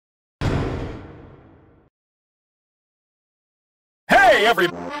Hey,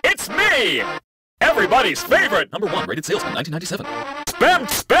 it's me! Everybody's favorite #1 rated salesman, 1997.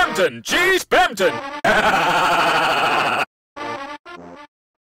 Spamton! G. Spamton!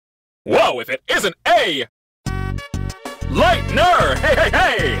 Whoa, if it isn't a Lightner!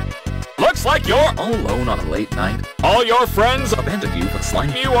 Hey! Looks like you're all alone on a late night. All your friends abandoned you for the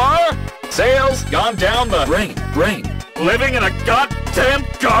slime you are? Sales gone down the drain. Living in a goddamn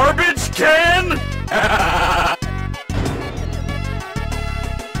garbage can?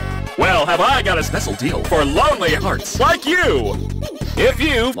 Well, have I got a special deal for lonely hearts like you? If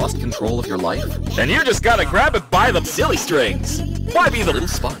you've lost control of your life, then you just gotta grab it by the silly strings. Why be the little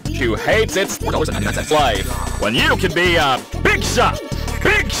sponge who hates its $4.99 life when you can be a big shot?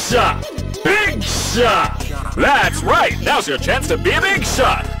 Big shot! Big shot! That's right! Now's your chance to be a big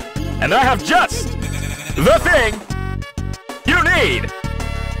shot! And I have just the thing you need!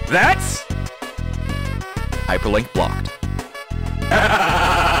 That's hyperlink blocked.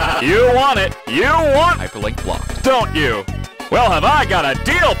 You want it! You want hyperlink blocked, don't you? Well, have I got a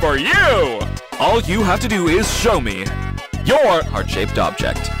deal for you! All you have to do is show me your heart-shaped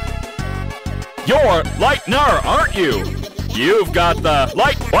object. You're Lightner, aren't you? You've got the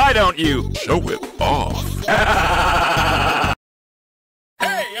light. Why don't you show it off?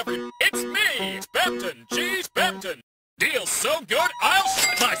 Hey, it's me, Spamton, G. Spamton. Deal so good, I'll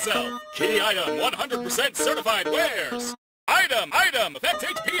shit myself. Key item, 100% certified wares. Item, affect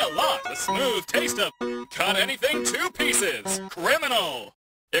HP a lot. The smooth taste of cut anything 2 pieces. Criminal.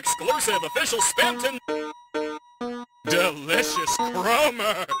 Exclusive official Spamton. Delicious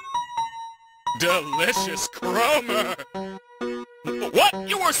Cromer. Delicious Cromer. What?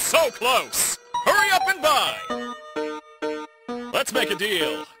 You were so close. Hurry up and buy. Let's make a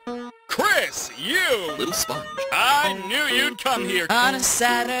deal. Chris, you little sponge. I knew you'd come here on a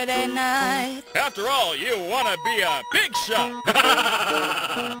Saturday night. After all, you want to be a big shot.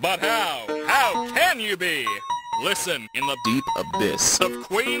 But how? How can you be? Listen, in the deep abyss of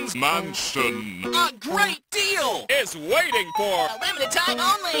Queen's Mansion, A great deal is waiting for a limited time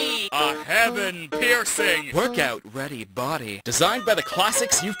only. a heaven-piercing workout-ready body designed by the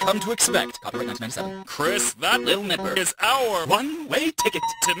classics you've come to expect. Copyright 1997. Chris, that little nipper is our one-way ticket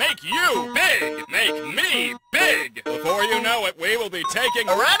to make you big, make me big. Before you know it, we will be taking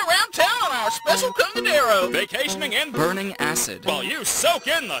A ride around town on our special Congadero. vacationing in burning acid while you soak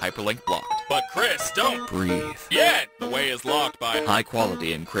in the hyperlink blocked. But Chris, don't breathe yet. The way is locked by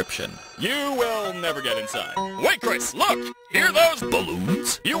high-quality encryption. You will never get inside. Wait, Chris, look! Hear those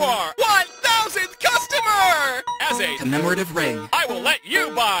balloons? You are 1,000th customer! As a commemorative ring, I will let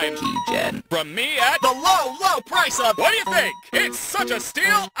you buy Keygen from me at The low price of... What do you think? It's such a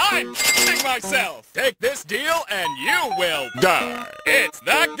steal, I'm shitting myself! Take this deal and you will die. It's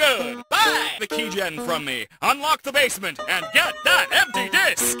that good. Buy the Keygen from me, unlock the basement, and get that empty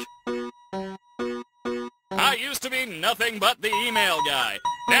disc! I used to be nothing but the email guy.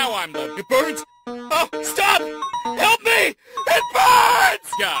 Now I'm the... It burns! Oh, stop! Help me! It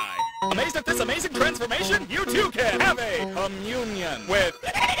burns! Guy. Amazed at this amazing transformation? You too can have a communion with...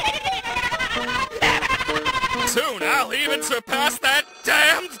 Soon I'll even surpass that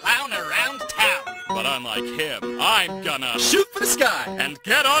damned clown around town. But unlike him, I'm gonna shoot for the sky and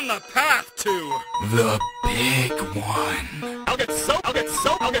get on the path to the big one. I'll get so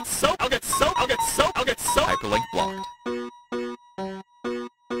hyperlink blocked.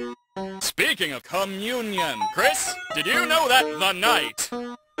 Speaking of communion, Chris, did you know that the night...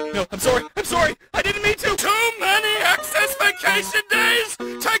 No, I'm sorry, I didn't mean to! Too many excess vacation days?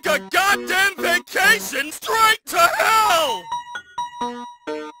 Take a goddamn vacation straight to hell!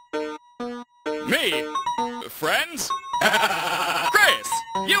 Me? Friends? Chris,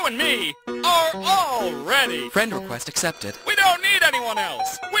 you and me are already... Friend request accepted. We don't need anyone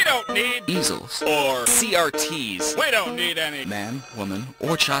else. We don't need... easels. Or CRTs. We don't need any... man, woman,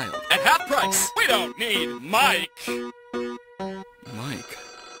 or child. At half price. We don't need Mike. Mike.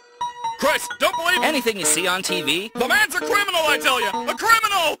 Chris, don't believe anything you see on TV. The man's a criminal, I tell you! A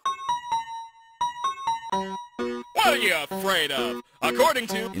criminal! What are you afraid of? According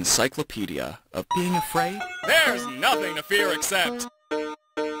to Encyclopedia of Being Afraid, there's nothing to fear except...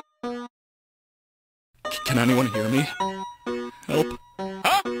 Can anyone hear me? Help?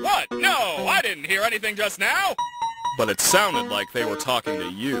 Huh? What? No, I didn't hear anything just now! But it sounded like they were talking to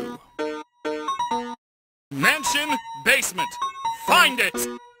you. Mansion basement. Find it!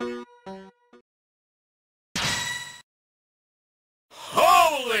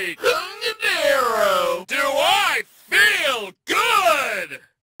 Holy Congadero! Do I feel good?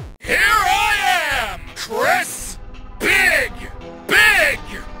 Here I am, Chris! Big!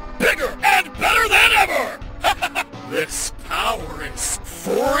 Bigger and better than ever! This power is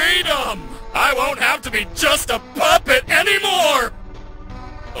be just a puppet anymore!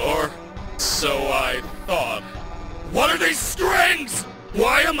 Or so I thought. What are these strings?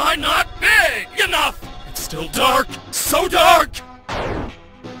 Why am I not big enough? It's still dark. So dark!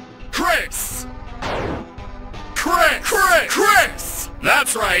 Chris! Chris!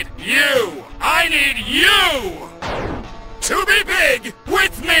 That's right, you! I need you! To be big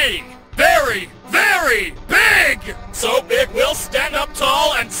with me! Very, very big! So big we'll stand up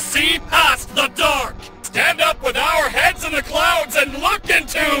tall and see past the dark! Stand up with our heads in the clouds and look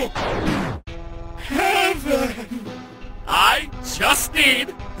into... heaven! I just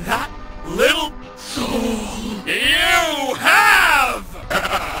need that little soul you have!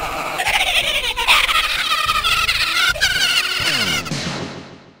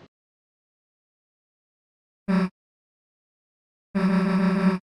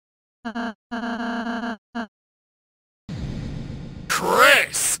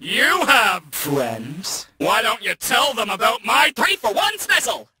 Chris, you have friends. Why don't you tell them about my 3-for-1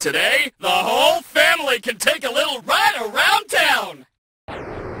 special? Today, the whole family can take a little ride around town.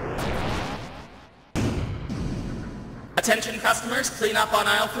 Attention customers, clean up on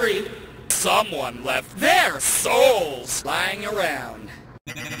aisle 3. Someone left their souls lying around.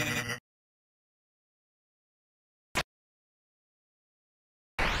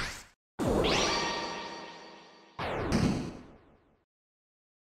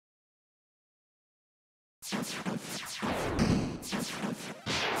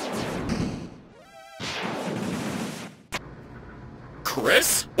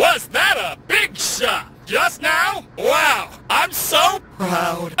 Chris, was that a big shot? Just now? Wow, I'm so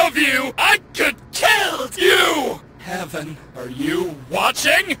proud of you, I could kill you! Heaven, are you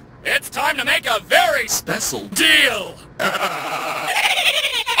watching? It's time to make a very special deal!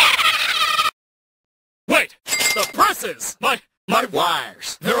 Wait, the presses! My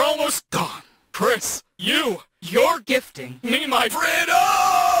wires, they're almost gone. Chris, you're gifting me my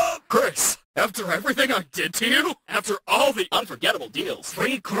freedom! Chris, after everything I did to you, after all the unforgettable deals,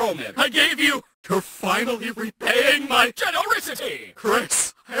 free Chromid I gave you, you're finally repaying my generosity!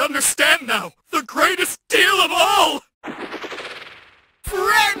 Chris, I understand now, the greatest deal of all!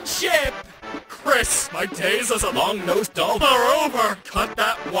 Friendship! Chris, my days as a long-nosed doll are over! Cut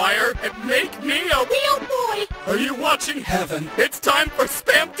that wire and make me a real boy! Are you watching Heaven? It's time for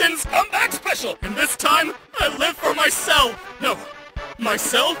Spamton's comeback special! And this time, I live for myself! No,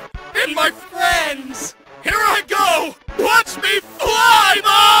 myself and my friends! Here I go! Watch me fly,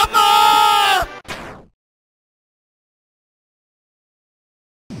 Mama!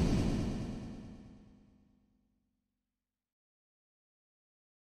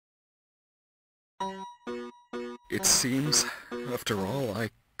 It seems, after all, I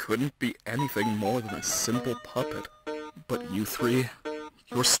couldn't be anything more than a simple puppet. But you three,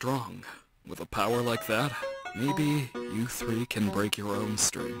 you're strong. With a power like that, maybe you three can break your own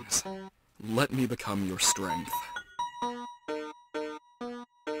strings. Let me become your strength.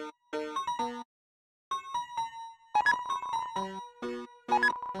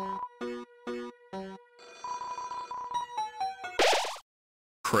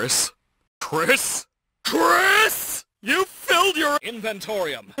 Chris? Chris? Chris! You filled your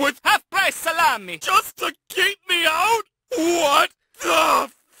inventorium with half-price salami just to keep me out? What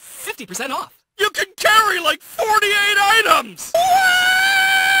the... 50% off. You can carry like 48 items!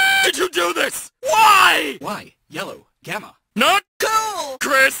 What? Did you do this? Why? Why? Yellow. Gamma. Not cool!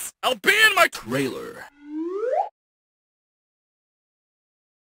 Chris, I'll be in my trailer.